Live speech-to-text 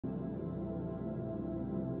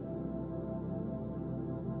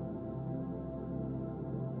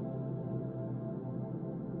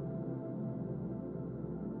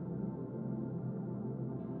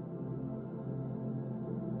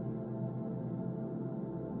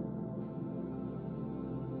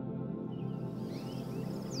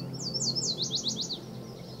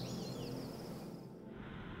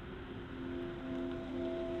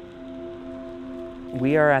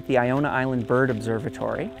We are at the Iona Island Bird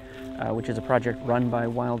Observatory, which is a project run by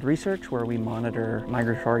WildResearch where we monitor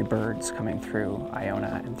migratory birds coming through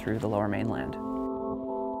Iona and through the lower mainland.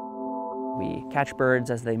 We catch birds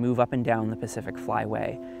as they move up and down the Pacific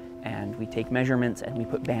Flyway, and we take measurements and we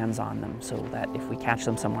put bands on them so that if we catch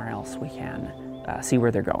them somewhere else, we can see where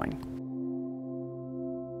they're going.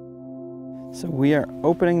 So we are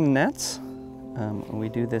opening the nets. We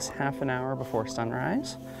do this half an hour before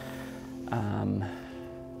sunrise.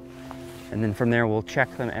 And then from there, we'll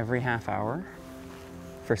check them every half hour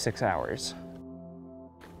for 6 hours.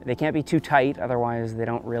 They can't be too tight, otherwise they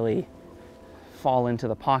don't really fall into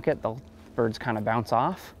the pocket. The birds kind of bounce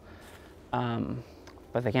off.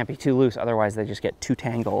 But they can't be too loose, otherwise they just get too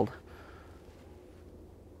tangled.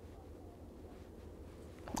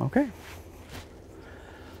 Okay.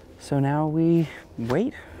 So now we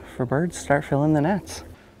wait for birds to start filling the nets.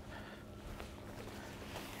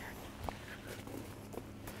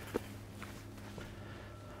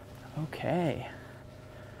 Okay.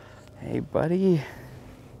 Hey, buddy.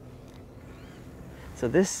 So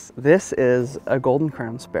this is a golden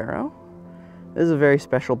crowned sparrow. This is a very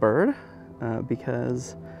special bird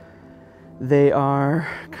because they are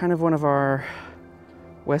kind of one of our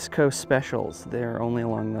West Coast specials. They're only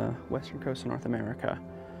along the western coast of North America.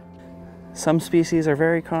 Some species are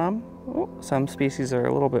very calm. Some species are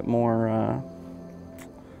a little bit more,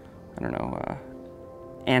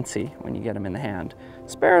 antsy when you get them in the hand.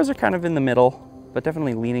 Sparrows are kind of in the middle, but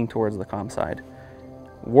definitely leaning towards the calm side.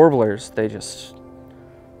 Warblers, they just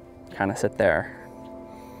kind of sit there.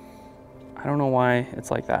 I don't know why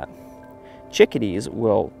it's like that. Chickadees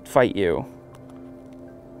will fight you.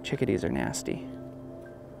 Chickadees are nasty.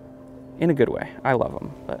 In a good way. I love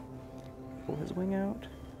them, but pull his wing out.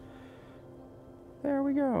 There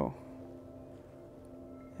we go.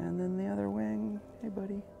 And then the other wing. Hey,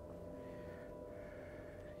 buddy.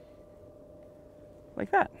 Like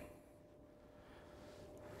that.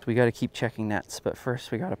 So we got to keep checking nets, but first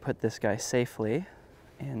we got to put this guy safely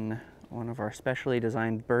in one of our specially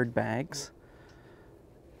designed bird bags.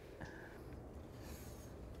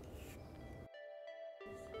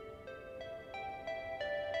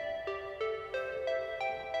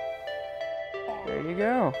 There you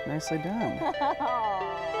go. Nicely done. That's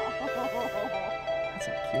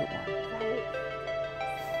a cute one.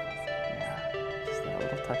 Yeah, just that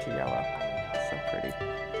little touch of yellow. So pretty.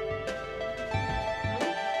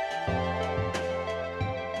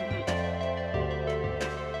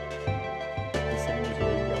 The same as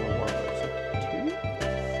your yellow warbler. So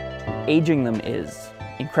 2. Aging them is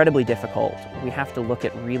incredibly difficult. We have to look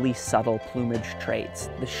at really subtle plumage traits,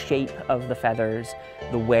 the shape of the feathers,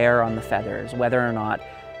 the wear on the feathers, whether or not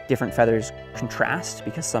different feathers contrast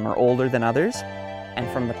because some are older than others. And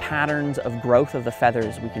from the patterns of growth of the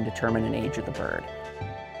feathers, we can determine an age of the bird.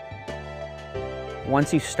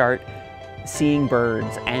 Once you start seeing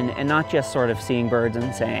birds, and not just sort of seeing birds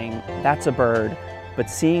and saying, that's a bird, but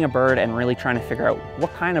seeing a bird and really trying to figure out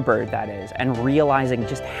what kind of bird that is and realizing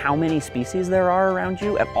just how many species there are around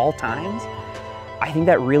you at all times, I think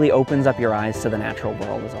that really opens up your eyes to the natural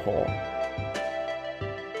world as a whole.